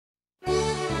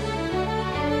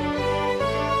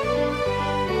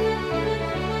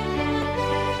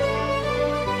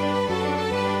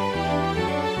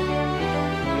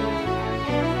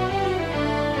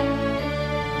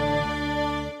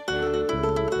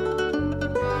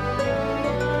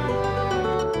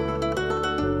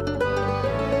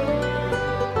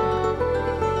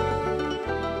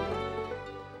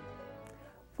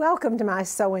Welcome to my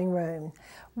sewing room.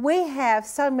 We have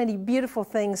so many beautiful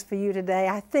things for you today.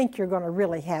 I think you're going to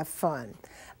really have fun.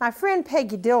 My friend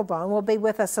Peggy Dilbone will be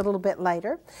with us a little bit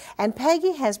later, and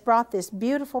Peggy has brought this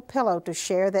beautiful pillow to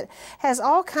share that has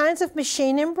all kinds of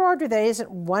machine embroidery. There isn't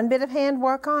one bit of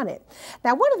handwork on it.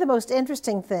 Now, one of the most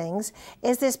interesting things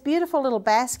is this beautiful little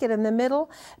basket in the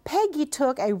middle. Peggy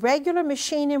took a regular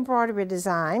machine embroidery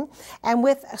design, and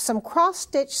with some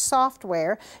cross-stitch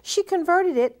software, she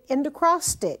converted it into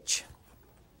cross-stitch.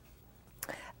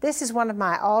 This is one of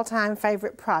my all-time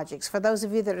favorite projects. For those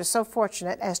of you that are so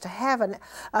fortunate as to have a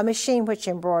machine which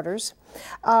embroiders,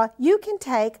 you can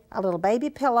take a little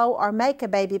baby pillow or make a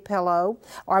baby pillow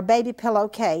or a baby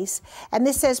pillowcase, and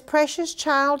this says, "Precious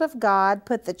child of God,"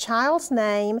 put the child's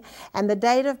name and the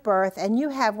date of birth, and you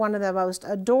have one of the most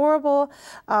adorable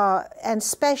and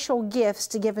special gifts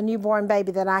to give a newborn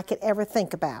baby that I could ever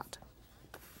think about.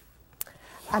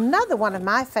 Another one of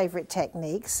my favorite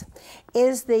techniques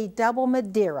is the double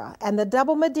Madeira. And the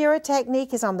double Madeira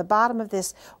technique is on the bottom of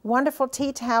this wonderful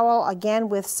tea towel, again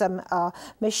with some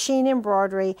machine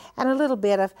embroidery and a little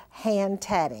bit of hand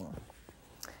tatting.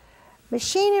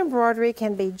 Machine embroidery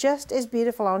can be just as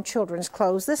beautiful on children's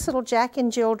clothes. This little Jack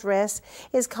and Jill dress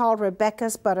is called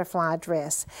Rebecca's Butterfly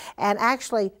Dress. And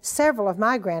actually, several of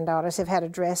my granddaughters have had a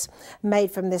dress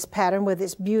made from this pattern with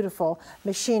its beautiful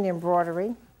machine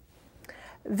embroidery.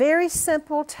 Very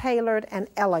simple, tailored, and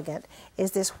elegant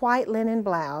is this white linen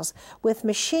blouse with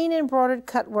machine embroidered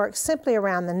cutwork simply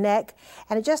around the neck,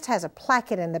 and it just has a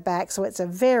placket in the back, so it's a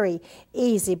very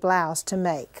easy blouse to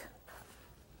make.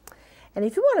 And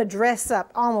if you want to dress up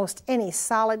almost any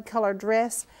solid color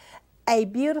dress, a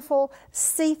beautiful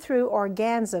see-through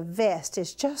organza vest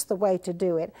is just the way to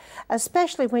do it,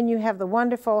 especially when you have the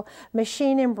wonderful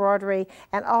machine embroidery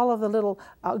and all of the little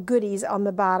goodies on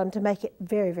the bottom to make it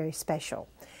very, very special.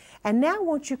 And now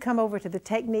won't you come over to the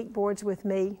technique boards with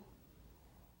me?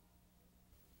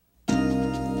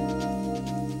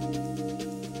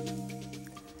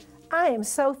 I am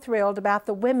so thrilled about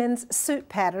the women's suit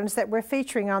patterns that we're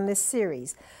featuring on this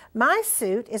series. My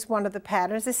suit is one of the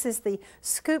patterns. This is the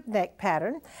scoop neck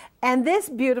pattern. And this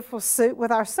beautiful suit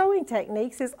with our sewing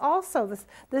techniques is also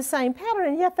the same pattern,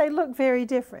 and yet they look very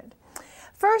different.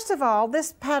 First of all,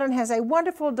 this pattern has a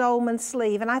wonderful dolman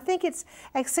sleeve, and I think it's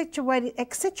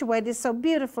accentuated so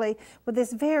beautifully with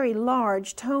this very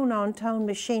large tone-on-tone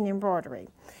machine embroidery.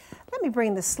 Let me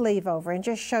bring the sleeve over and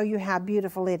just show you how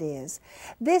beautiful it is.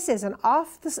 This is an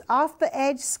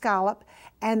off-the-edge-scallop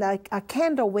and a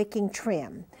candle wicking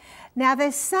trim. Now,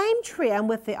 this same trim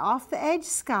with the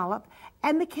off-the-edge-scallop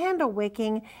and the candle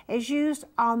wicking is used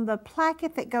on the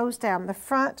placket that goes down the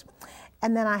front.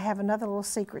 And then I have another little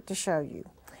secret to show you.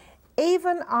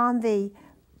 Even on the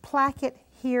placket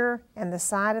here and the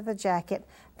side of the jacket,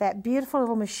 that beautiful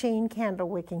little machine candle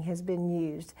wicking has been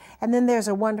used. And then there's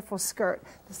a wonderful skirt,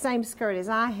 the same skirt as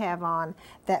I have on,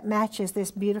 that matches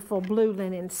this beautiful blue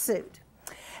linen suit.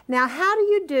 Now, how do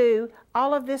you do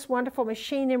all of this wonderful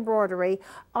machine embroidery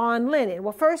on linen?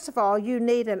 Well, first of all, you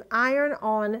need an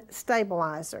iron-on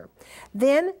stabilizer.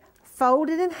 Then fold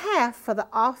it in half for the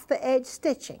off-the-edge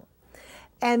stitching.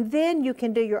 And then you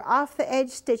can do your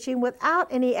off-the-edge stitching without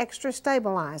any extra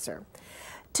stabilizer.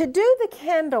 To do the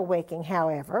candle wicking,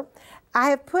 however, I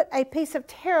have put a piece of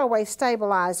tearaway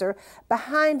stabilizer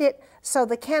behind it so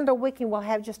the candle wicking will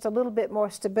have just a little bit more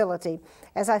stability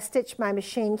as I stitch my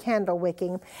machine candle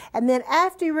wicking. And then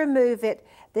after you remove it,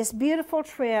 this beautiful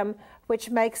trim which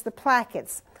makes the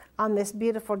plackets on this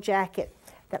beautiful jacket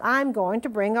that I'm going to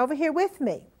bring over here with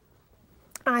me.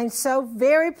 I'm so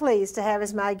very pleased to have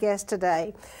as my guest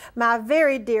today my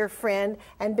very dear friend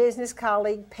and business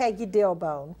colleague, Peggy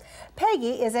Dilbone.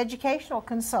 Peggy is educational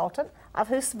consultant of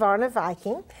Husqvarna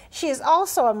Viking. She is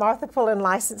also a Martha Pullen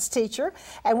licensed teacher,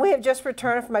 and we have just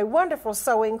returned from a wonderful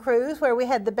sewing cruise where we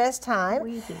had the best time.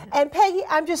 We did. And Peggy,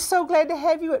 I'm just so glad to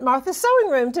have you at Martha's Sewing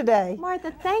Room today.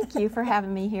 Martha, thank you for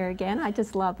having me here again. I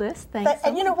just love this. Thanks.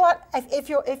 And you know what?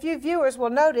 If you viewers will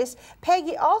notice,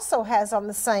 Peggy also has on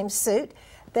the same suit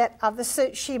of the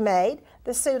suit she made,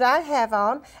 the suit I have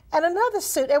on, and another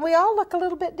suit, and we all look a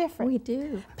little bit different. We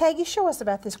do. Peggy, show us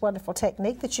about this wonderful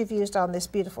technique that you've used on this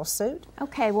beautiful suit.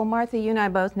 Okay, well, Martha, you and I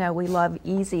both know we love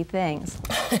easy things.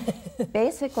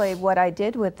 Basically, what I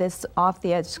did with this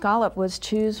off-the-edge scallop was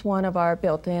choose one of our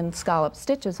built-in scallop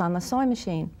stitches on the sewing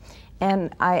machine.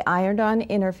 And I ironed on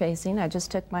interfacing. I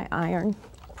just took my iron,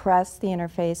 pressed the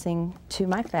interfacing to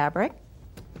my fabric,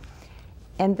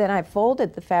 and then I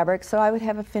folded the fabric so I would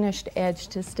have a finished edge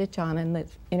to stitch on, and the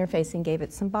interfacing gave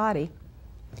it some body.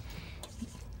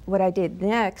 what I did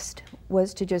next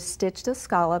was to just stitch the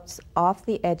scallops off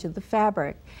the edge of the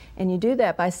fabric. And you do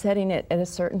that by setting it at a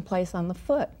certain place on the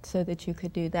foot so that you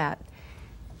could do that.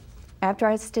 After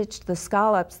I stitched the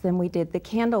scallops, then we did the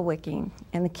candle wicking.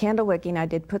 And the candle wicking, I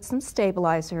did put some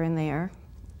stabilizer in there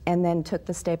and then took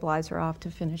the stabilizer off to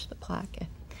finish the placket.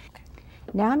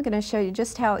 Now I'm going to show you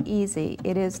just how easy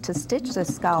it is to stitch the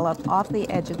scallop off the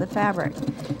edge of the fabric.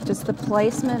 Just the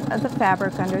placement of the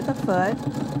fabric under the foot,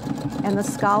 and the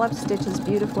scallop stitches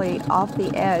beautifully off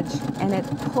the edge, and it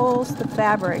pulls the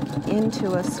fabric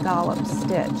into a scallop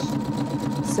stitch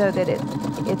so that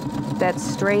that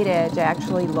straight edge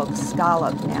actually looks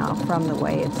scalloped now from the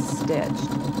way it's stitched.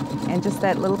 And just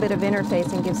that little bit of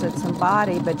interfacing gives it some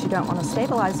body, but you don't want to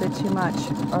stabilize it too much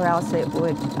or else it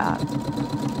wouldn't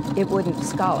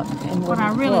scallop and What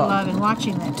I wouldn't really look. love in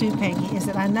watching that too, Peggy, is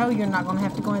that I know you're not going to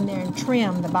have to go in there and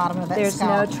trim the bottom of that There's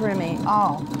scallop. no trimming.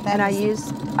 Oh, that And I is-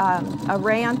 used a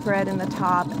rayon thread in the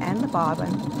top and the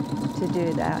bobbin to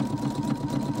do that.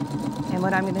 And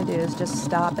what I'm going to do is just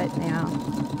stop it now.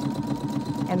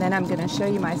 And then I'm going to show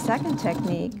you my second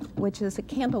technique, which is a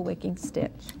candle wicking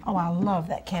stitch. Oh, I love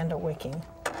that candle wicking.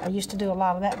 I used to do a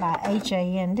lot of that by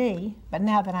H-A-N-D, but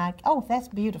now that oh, that's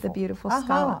beautiful. The beautiful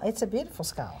scallop. It's a beautiful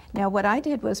scallop. Now what I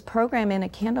did was program in a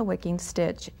candle wicking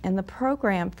stitch, and the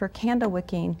program for candle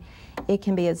wicking, it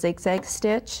can be a zigzag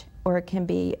stitch or it can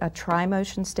be a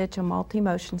tri-motion stitch, a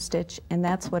multi-motion stitch, and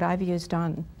that's what I've used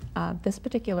on this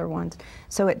particular one,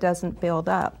 so it doesn't build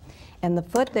up. And the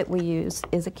foot that we use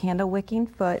is a candle wicking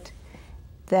foot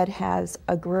that has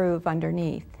a groove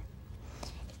underneath,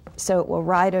 so it will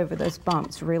ride over those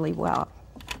bumps really well.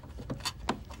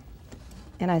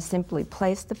 And I simply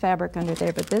place the fabric under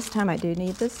there, but this time I do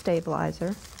need the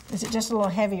stabilizer. Is it just a little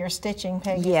heavier stitching,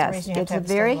 Peggy? Yes, it's a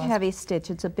very heavy stitch.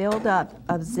 It's a build-up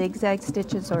of zigzag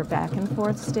stitches or back and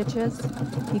forth stitches.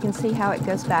 You can see how it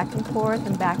goes back and forth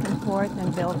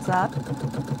and builds up.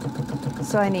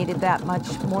 So I needed that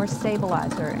much more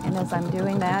stabilizer. And as I'm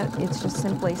doing that, it's just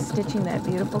simply stitching that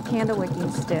beautiful candle wicking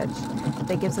stitch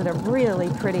that gives it a really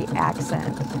pretty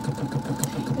accent.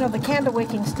 You know, the candle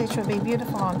wicking stitch would be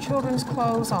beautiful on children's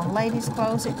clothes, on ladies'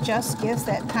 clothes. It just gives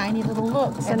that tiny little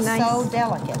look. It's so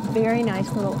delicate. Very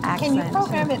nice little accent. Can you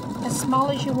program it as small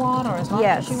as you want or as large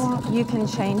as you want? Yes, you can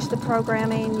change the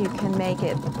programming. You can make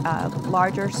it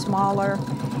larger, smaller,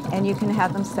 and you can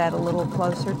have them set a little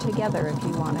closer together if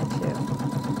you wanted to.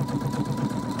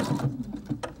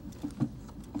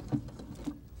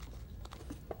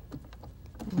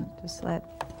 Just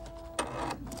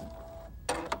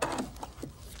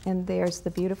and there's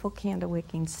the beautiful candle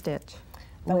wicking stitch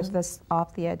with this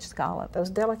off-the-edge scallop.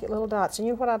 Those delicate little dots. And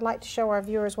you know what I'd like to show our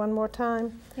viewers one more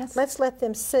time? Yes. Let's let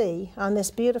them see on this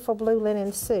beautiful blue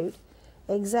linen suit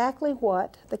exactly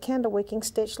what the candle wicking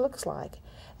stitch looks like.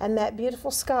 And that beautiful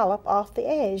scallop off the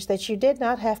edge that you did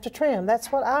not have to trim.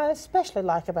 That's what I especially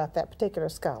like about that particular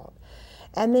scallop.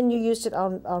 And then you used it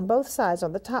on both sides,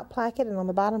 on the top placket and on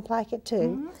the bottom placket too.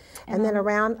 Mm-hmm. And then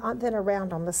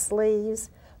around on the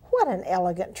sleeves. What an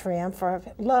elegant trim for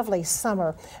a lovely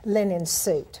summer linen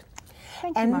suit.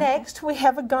 Thank you, and Martha. next we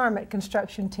have a garment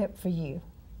construction tip for you.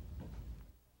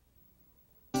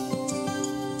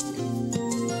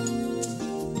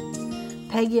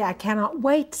 Peggy, I cannot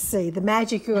wait to see the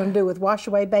magic you're going to do with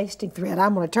wash-away basting thread.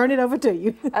 I'm going to turn it over to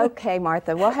you. Okay,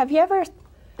 Martha. Well, have you ever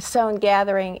sewn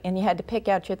gathering and you had to pick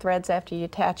out your threads after you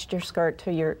attached your skirt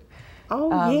to your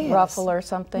yes. ruffle or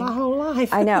something? My whole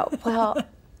life. I know. Well,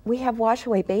 we have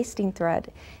wash-away basting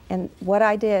thread, and what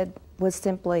I did was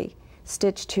simply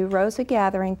stitch 2 rows of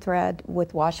gathering thread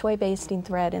with wash-away basting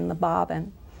thread in the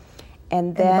bobbin,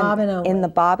 and then in the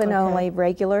bobbin only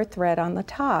regular thread on the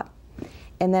top.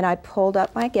 And then I pulled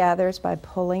up my gathers by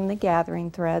pulling the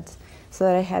gathering threads so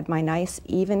that I had my nice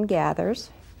even gathers.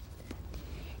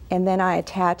 And then I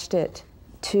attached it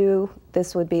to,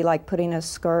 this would be like putting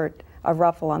a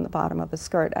ruffle on the bottom of a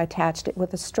skirt. I attached it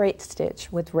with a straight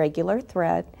stitch with regular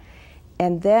thread,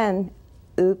 and then,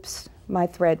 oops, my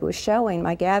thread was showing,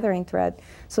 my gathering thread.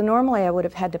 So normally I would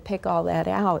have had to pick all that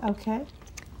out. Okay.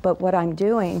 But what I'm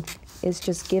doing is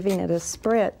just giving it a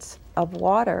spritz of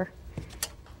water,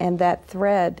 and that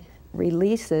thread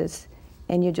releases,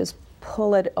 and you just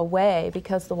pull it away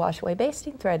because the wash-away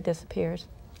basting thread disappears.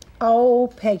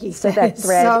 Oh, Peggy, so that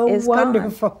thread is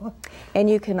wonderful. Gone. And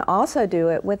you can also do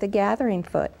it with a gathering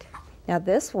foot. Now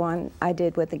this one I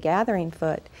did with the gathering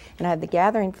foot, and I have the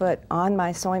gathering foot on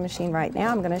my sewing machine right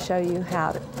now. I'm going to show you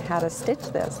how to stitch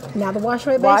this. Now the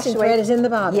wash-away basting thread is in the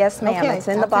bobbin. Yes, ma'am. Okay. It's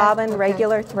in the bobbin,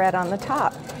 regular thread on the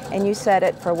top. And you set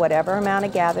it for whatever amount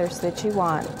of gathers that you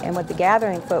want. And with the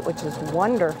gathering foot, which is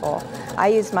wonderful, I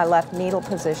use my left needle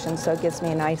position, so it gives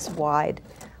me a nice wide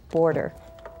border.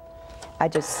 I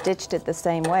just stitched it the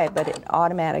same way, but it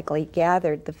automatically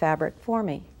gathered the fabric for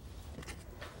me.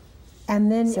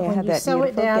 And then So when you sew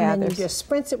it down, then you just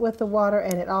spritz it with the water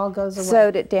and it all goes away.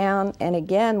 Sewed it down, and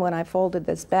again, when I folded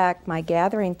this back, my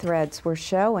gathering threads were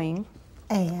showing.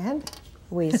 And?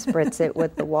 We spritz it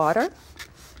with the water,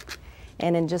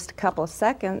 and in just a couple of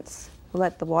seconds,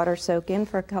 let the water soak in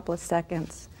for a couple of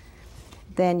seconds.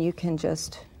 Then you can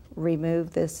just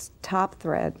remove this top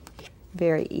thread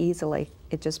very easily.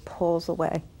 It just pulls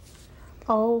away.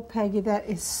 Oh, Peggy, that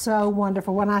is so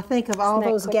wonderful. When I think of all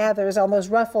those gathers on those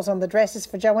ruffles on the dresses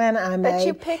for Joanna I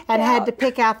made, and had to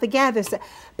pick out the gathers.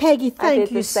 Peggy, thank you. I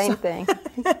did the same thing.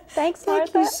 Thanks,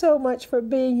 Martha. Thank you so much for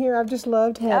being here. I've just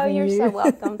loved having you. Oh, you're so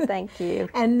welcome. Thank you.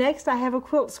 And next I have a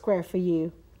quilt square for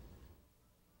you.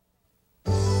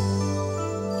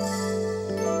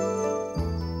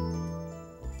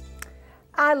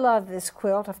 I love this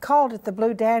quilt. I've called it the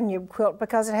Blue Danube quilt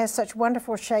because it has such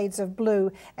wonderful shades of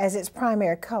blue as its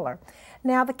primary color.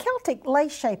 Now the Celtic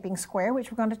lace shaping square,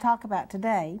 which we're going to talk about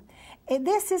today,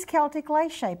 this is Celtic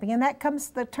lace shaping, and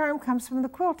the term comes from the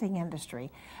quilting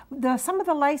industry. Some of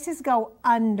the laces go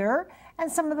under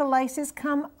and some of the laces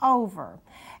come over.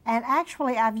 And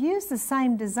actually, I've used the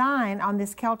same design on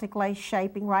this Celtic lace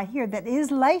shaping right here that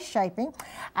is lace shaping.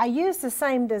 I used the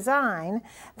same design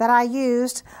that I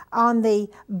used on the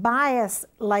bias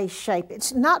lace shaping.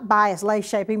 It's not bias lace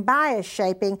shaping, bias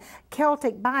shaping,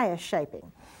 Celtic bias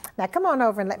shaping. Now come on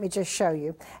over and let me just show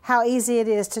you how easy it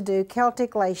is to do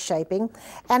Celtic lace shaping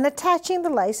and attaching the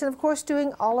lace, and of course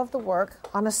doing all of the work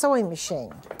on a sewing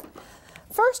machine.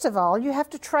 First of all, you have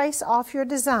to trace off your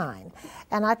design.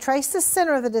 And I traced the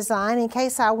center of the design in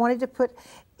case I wanted to put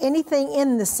anything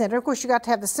in the center. Of course, you got to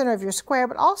have the center of your square,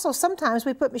 but also sometimes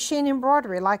we put machine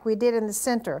embroidery like we did in the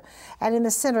center and in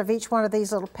the center of each one of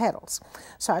these little petals.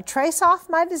 So I trace off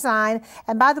my design,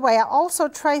 and by the way, I also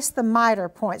trace the miter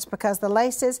points because the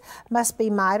laces must be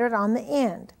mitered on the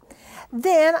end.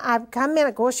 Then I've come in,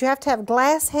 of course, you have to have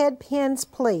glass head pins,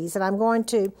 please, and I'm going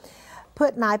to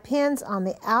put my pins on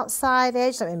the outside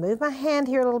edge. Let me move my hand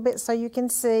here a little bit so you can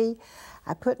see.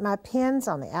 I put my pins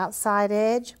on the outside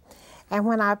edge, and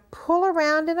when I pull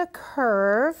around in a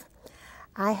curve,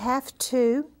 I have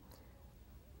to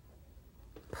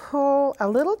pull a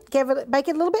little, make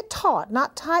it a little bit taut,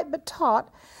 not tight but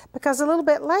taut, because a little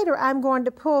bit later I'm going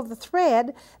to pull the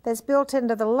thread that's built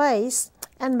into the lace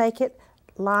and make it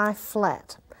lie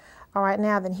flat. All right,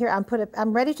 now then here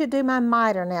I'm ready to do my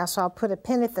miter now, so I'll put a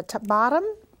pin at the bottom,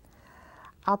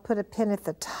 I'll put a pin at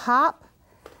the top,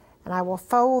 and I will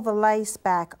fold the lace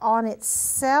back on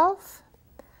itself,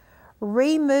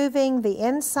 removing the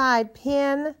inside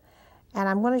pin, and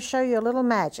I'm going to show you a little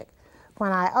magic.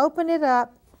 When I open it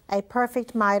up, a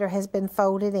perfect miter has been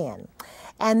folded in.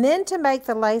 And then to make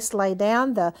the lace lay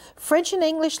down, the French and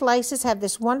English laces have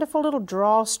this wonderful little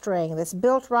drawstring that's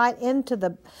built right into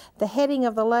the heading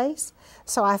of the lace.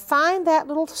 So I find that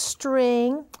little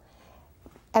string,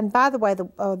 and by the way,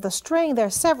 the string, there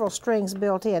are several strings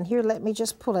built in. Here, let me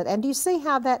just pull it. And do you see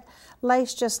how that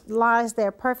lace just lies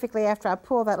there perfectly after I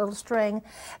pull that little string?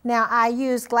 Now, I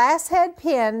use glass head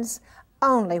pins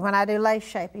only when I do lace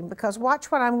shaping, because watch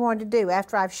what I'm going to do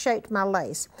after I've shaped my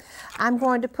lace. I'm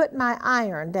going to put my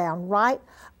iron down right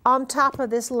on top of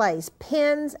this lace,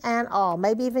 pins and all,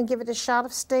 maybe even give it a shot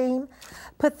of steam.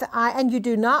 And you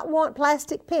do not want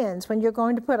plastic pins when you're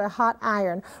going to put a hot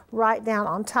iron right down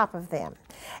on top of them.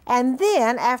 And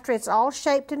then, after it's all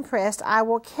shaped and pressed, I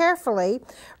will carefully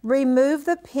remove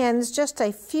the pins just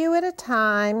a few at a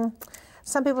time.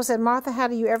 Some people said, Martha, how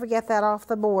do you ever get that off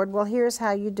the board? Well, here's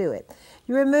how you do it.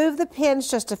 You remove the pins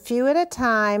just a few at a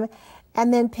time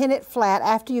and then pin it flat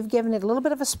after you've given it a little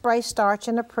bit of a spray starch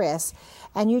and a press.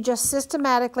 And you just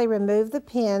systematically remove the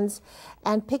pins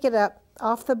and pick it up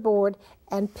off the board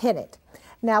and pin it.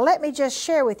 Now let me just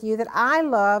share with you that I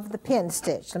love the pin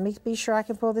stitch. Let me be sure I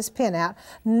can pull this pin out.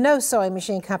 No sewing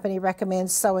machine company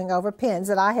recommends sewing over pins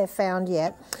that I have found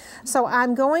yet. So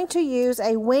I'm going to use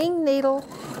a wing needle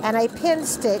and a pin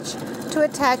stitch to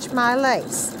attach my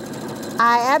lace.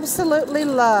 I absolutely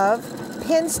love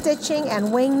pin stitching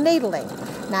and wing needling.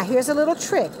 Now here's a little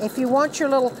trick. If you want you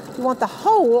want the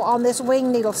hole on this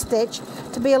wing needle stitch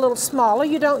to be a little smaller,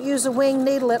 you don't use a wing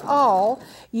needle at all.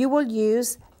 You will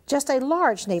use just a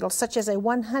large needle, such as a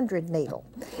 100 needle.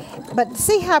 But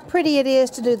see how pretty it is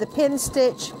to do the pin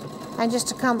stitch and just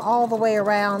to come all the way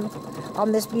around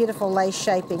on this beautiful lace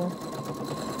shaping.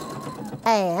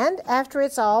 And after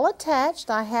it's all attached,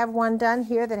 I have one done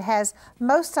here that has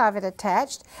most of it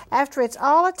attached. After it's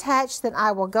all attached, then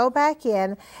I will go back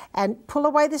in and pull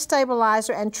away the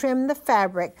stabilizer and trim the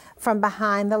fabric from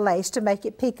behind the lace to make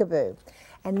it peekaboo.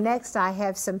 And next I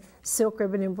have some silk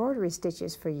ribbon embroidery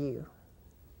stitches for you.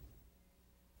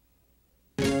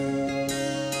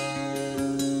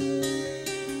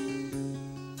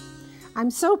 I'm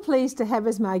so pleased to have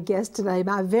as my guest today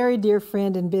my very dear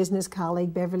friend and business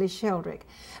colleague, Beverley Sheldrick.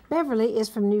 Beverley is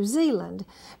from New Zealand.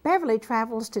 Beverley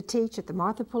travels to teach at the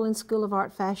Martha Pullen School of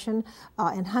Art Fashion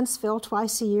in Huntsville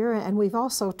twice a year, and we've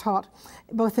also taught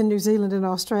both in New Zealand and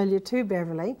Australia too,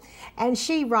 Beverley. And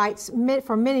she writes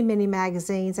for many, many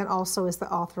magazines and also is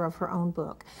the author of her own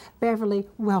book. Beverley,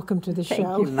 welcome to the show.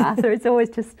 Thank you, Martha. It's always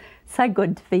just so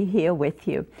good to be here with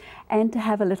you and to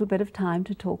have a little bit of time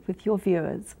to talk with your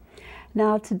viewers.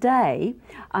 Now today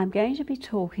I'm going to be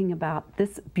talking about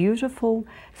this beautiful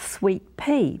sweet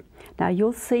pea. Now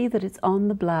you'll see that it's on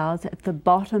the blouse at the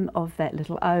bottom of that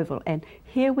little oval, and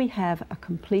here we have a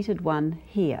completed one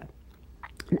here.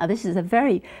 Now this is a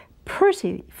very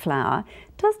pretty flower.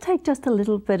 It does take just a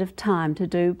little bit of time to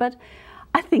do, but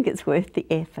I think it's worth the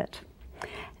effort.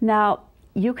 Now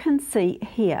you can see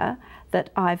here that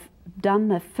I've done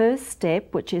the first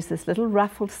step, which is this little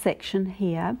ruffled section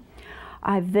here.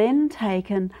 I've then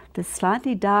taken the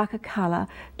slightly darker colour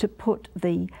to put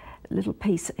the little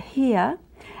piece here,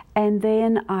 and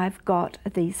then I've got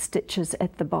these stitches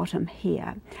at the bottom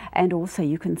here, and also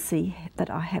you can see that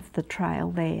I have the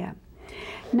trail there.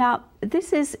 Now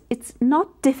it's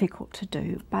not difficult to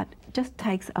do, but it just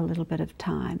takes a little bit of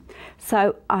time.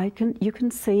 So you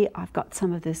can see I've got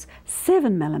some of this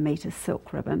 7mm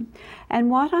silk ribbon, and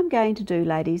what I'm going to do,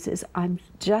 ladies, is and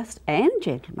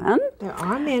gentlemen, there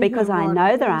are men, because I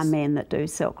know there are men that do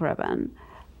silk ribbon,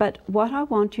 but what I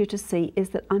want you to see is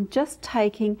that I'm just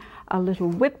taking a little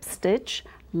whip stitch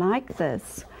like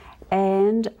this,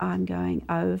 and I'm going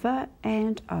over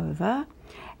and over.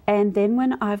 And then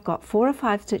when I've got 4 or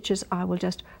 5 stitches, I will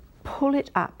just pull it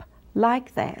up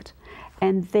like that.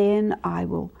 And then I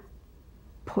will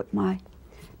put my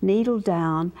needle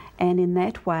down, and in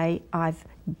that way I've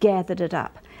gathered it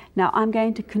up. Now I'm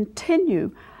going to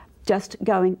continue just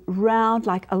going round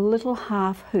like a little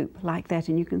half hoop like that,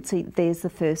 and you can see there's the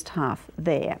first half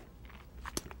there.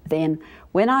 Then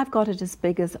when I've got it as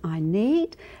big as I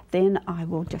need, then I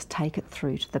will just take it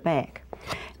through to the back.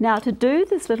 Now to do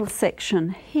this little section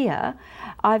here,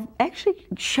 I'm actually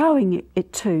showing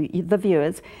it to the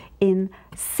viewers in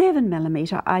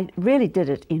 7mm. I really did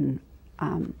it in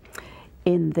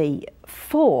the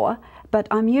 4, but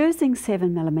I'm using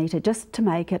 7mm just to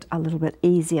make it a little bit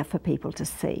easier for people to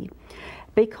see.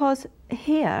 Because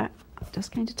here, I'm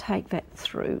just going to take that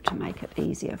through to make it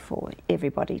easier for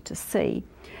everybody to see.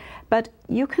 But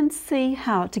you can see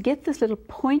how to get this little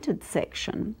pointed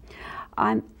section,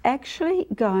 I'm actually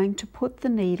going to put the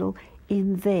needle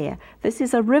in there. This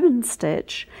is a ribbon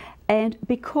stitch, and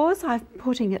because I'm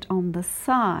putting it on the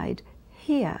side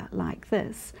here like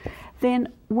this,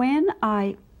 then when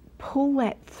I pull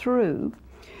that through,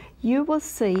 you will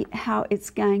see how it's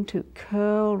going to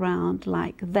curl round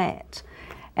like that.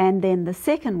 And then the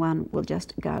second one will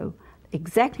just go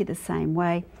exactly the same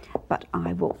way, but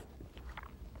I will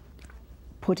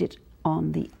put it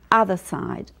on the other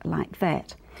side like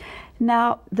that.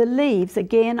 Now the leaves,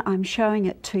 again, I'm showing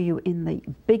it to you in the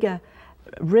bigger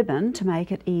ribbon to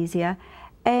make it easier,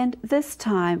 and this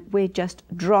time we're just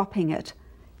dropping it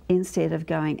instead of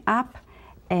going up,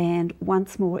 and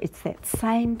once more it's that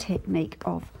same technique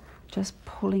of just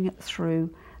pulling it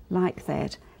through like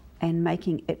that and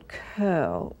making it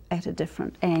curl at a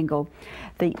different angle.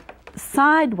 The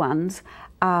side ones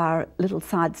are little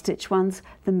side stitch ones,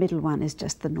 the middle one is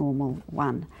just the normal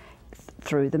one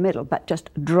through the middle, but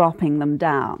just dropping them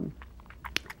down.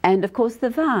 And of course the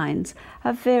vines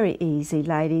are very easy,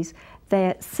 ladies.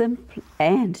 They're simple,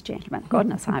 and gentlemen,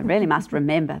 goodness, I really must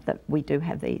remember that we do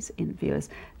have these in viewers.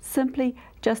 Simply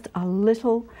just a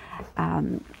little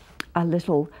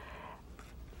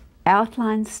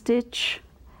outline stitch,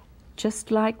 just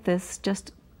like this,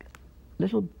 just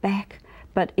little back.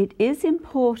 But it is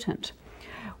important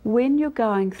when you're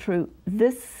going through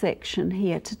this section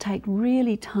here to take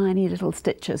really tiny little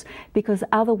stitches, because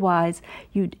otherwise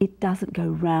it doesn't go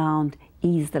round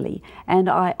easily, and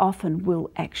I often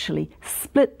will actually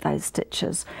split those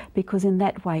stitches, because in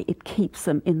that way it keeps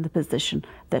them in the position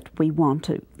that we want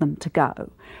them to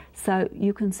go. So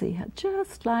you can see how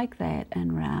just like that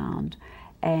and round,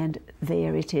 and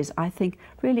there it is. I think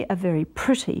really a very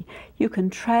pretty. You can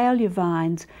trail your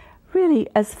vines really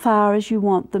as far as you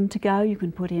want them to go. You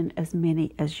can put in as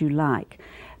many as you like,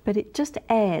 but it just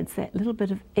adds that little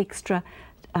bit of extra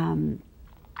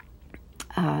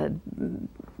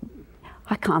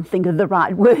I can't think of the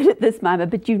right word at this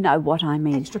moment, but you know what I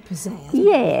mean. Extra pizzazz.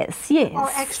 Yes, yes. Or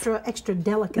extra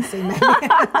delicacy,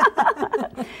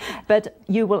 maybe. But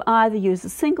you will either use a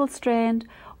single strand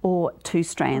or two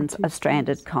strands of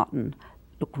stranded cotton.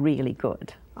 Look really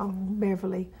good. Oh,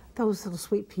 Beverly, those little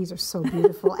sweet peas are so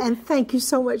beautiful. And thank you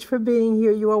so much for being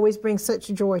here. You always bring such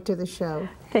joy to the show.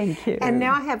 Thank you. And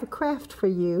now I have a craft for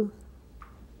you.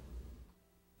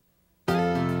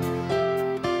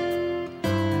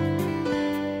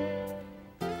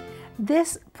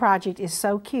 This project is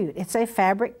so cute. It's a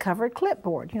fabric covered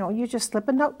clipboard. You know, you just slip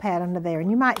a notepad under there, and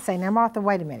you might say, now Martha,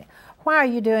 wait a minute. Why are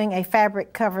you doing a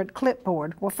fabric covered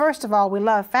clipboard? Well, first of all, we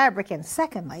love fabric, and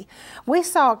secondly, we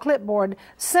saw a clipboard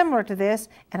similar to this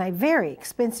in a very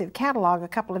expensive catalog a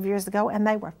couple of years ago, and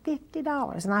they were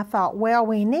 $50. And I thought, well,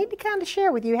 we need to kind of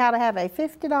share with you how to have a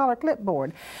 $50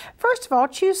 clipboard. First of all,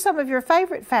 choose some of your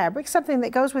favorite fabric, something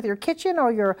that goes with your kitchen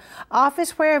or your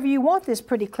office, wherever you want this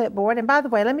pretty clipboard. And by the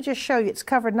way, let me just show you, it's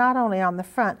covered not only on the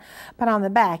front, but on the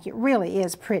back. It really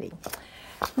is pretty.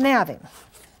 Now then,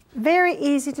 very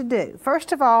easy to do.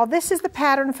 First of all, this is the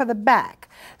pattern for the back,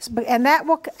 and that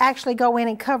will actually go in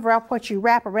and cover up what you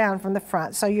wrap around from the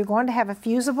front. So you're going to have a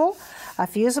fusible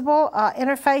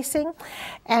interfacing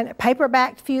and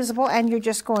paper-backed fusible, and you're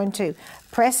just going to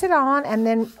press it on, and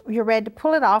then you're ready to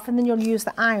pull it off, and then you'll use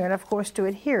the iron, of course, to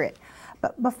adhere it.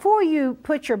 But before you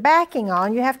put your backing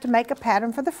on, you have to make a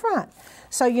pattern for the front.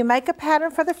 So you make a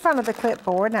pattern for the front of the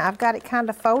clipboard. Now I've got it kind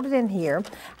of folded in here.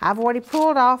 I've already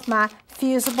pulled off my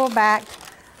fusible backed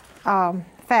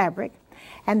fabric.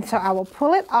 And so I will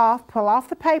pull it off, pull off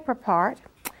the paper part,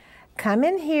 come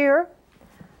in here,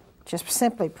 just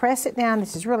simply press it down.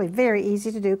 This is really very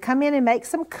easy to do. Come in and make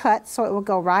some cuts so it will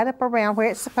go right up around where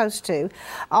it's supposed to.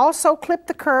 Also clip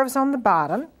the curves on the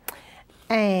bottom,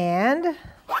 and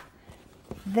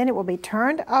then it will be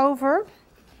turned over,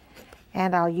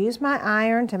 and I'll use my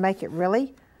iron to make it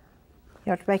really,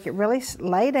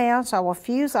 lay down. So I will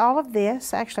fuse all of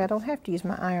this. Actually, I don't have to use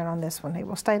my iron on this one. It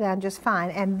will stay down just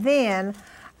fine. And then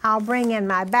I'll bring in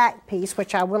my back piece,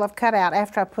 which I will have cut out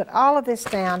after I put all of this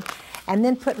down, and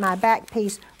then put my back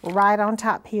piece right on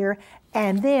top here.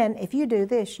 And then, if you do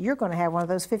this, you're going to have one of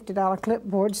those $50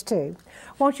 clipboards too.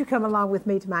 Won't you come along with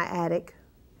me to my attic?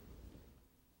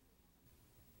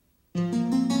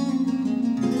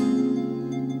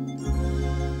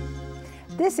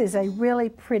 This is a really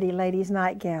pretty lady's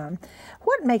nightgown.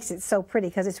 What makes it so pretty,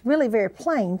 because it's really very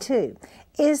plain too,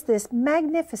 is this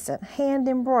magnificent hand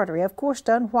embroidery, of course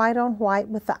done white on white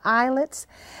with the eyelets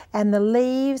and the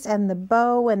leaves and the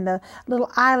bow and the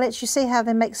little eyelets. You see how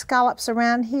they make scallops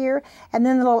around here, and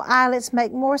then the little eyelets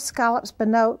make more scallops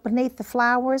beneath the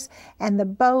flowers, and the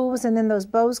bows, and then those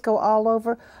bows go all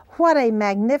over. What a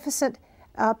magnificent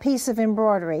piece of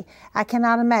embroidery. I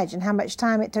cannot imagine how much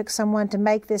time it took someone to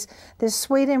make this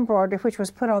sweet embroidery, which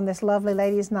was put on this lovely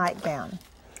lady's nightgown.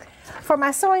 For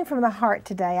my Sewing from the Heart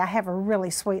today, I have a really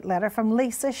sweet letter from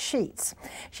Lisa Sheets.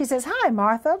 She says, "Hi,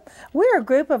 Martha. We're a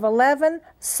group of 11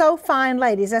 So Fine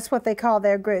ladies," that's what they call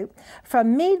their group,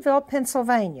 "from Meadville,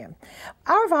 Pennsylvania.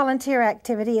 Our volunteer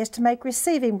activity is to make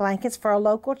receiving blankets for a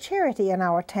local charity in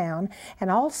our town, and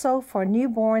also for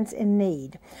newborns in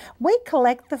need. We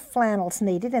collect the flannels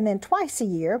needed, and then twice a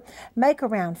year make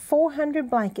around 400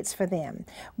 blankets for them.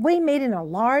 We meet in a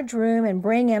large room and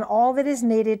bring in all that is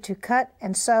needed to cut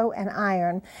and sew and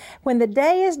iron. When the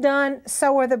day is done,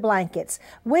 so are the blankets.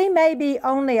 We may be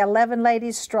only 11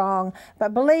 ladies strong,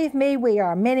 but believe me, we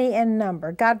are many in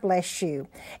number. God bless you."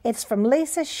 It's from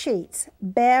Lisa Sheets,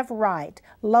 Bev Wright,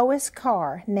 Lois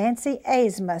Carr, Nancy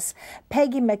Asmus,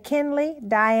 Peggy McKinley,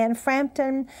 Diane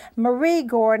Frampton, Marie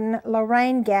Gordon,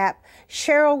 Lorraine Gap,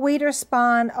 Cheryl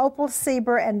Wiederspan, Opal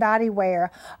Sieber, and Dottie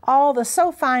Ware, all the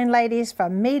So Fine ladies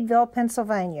from Meadville,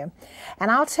 Pennsylvania.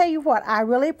 And I'll tell you what, I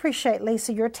really appreciate,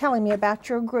 Lisa, your telling me about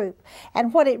your group.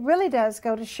 And what it really does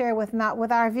go to share with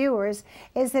our viewers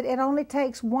is that it only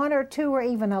takes 1 or 2 or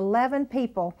even 11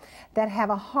 people that have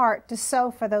a heart to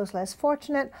sew for those less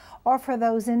fortunate or for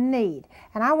those in need.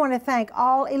 And I want to thank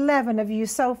all 11 of you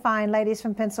So Fine ladies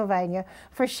from Pennsylvania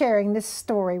for sharing this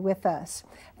story with us.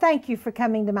 Thank you for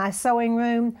coming to my sewing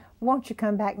room. Won't you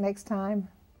come back next time?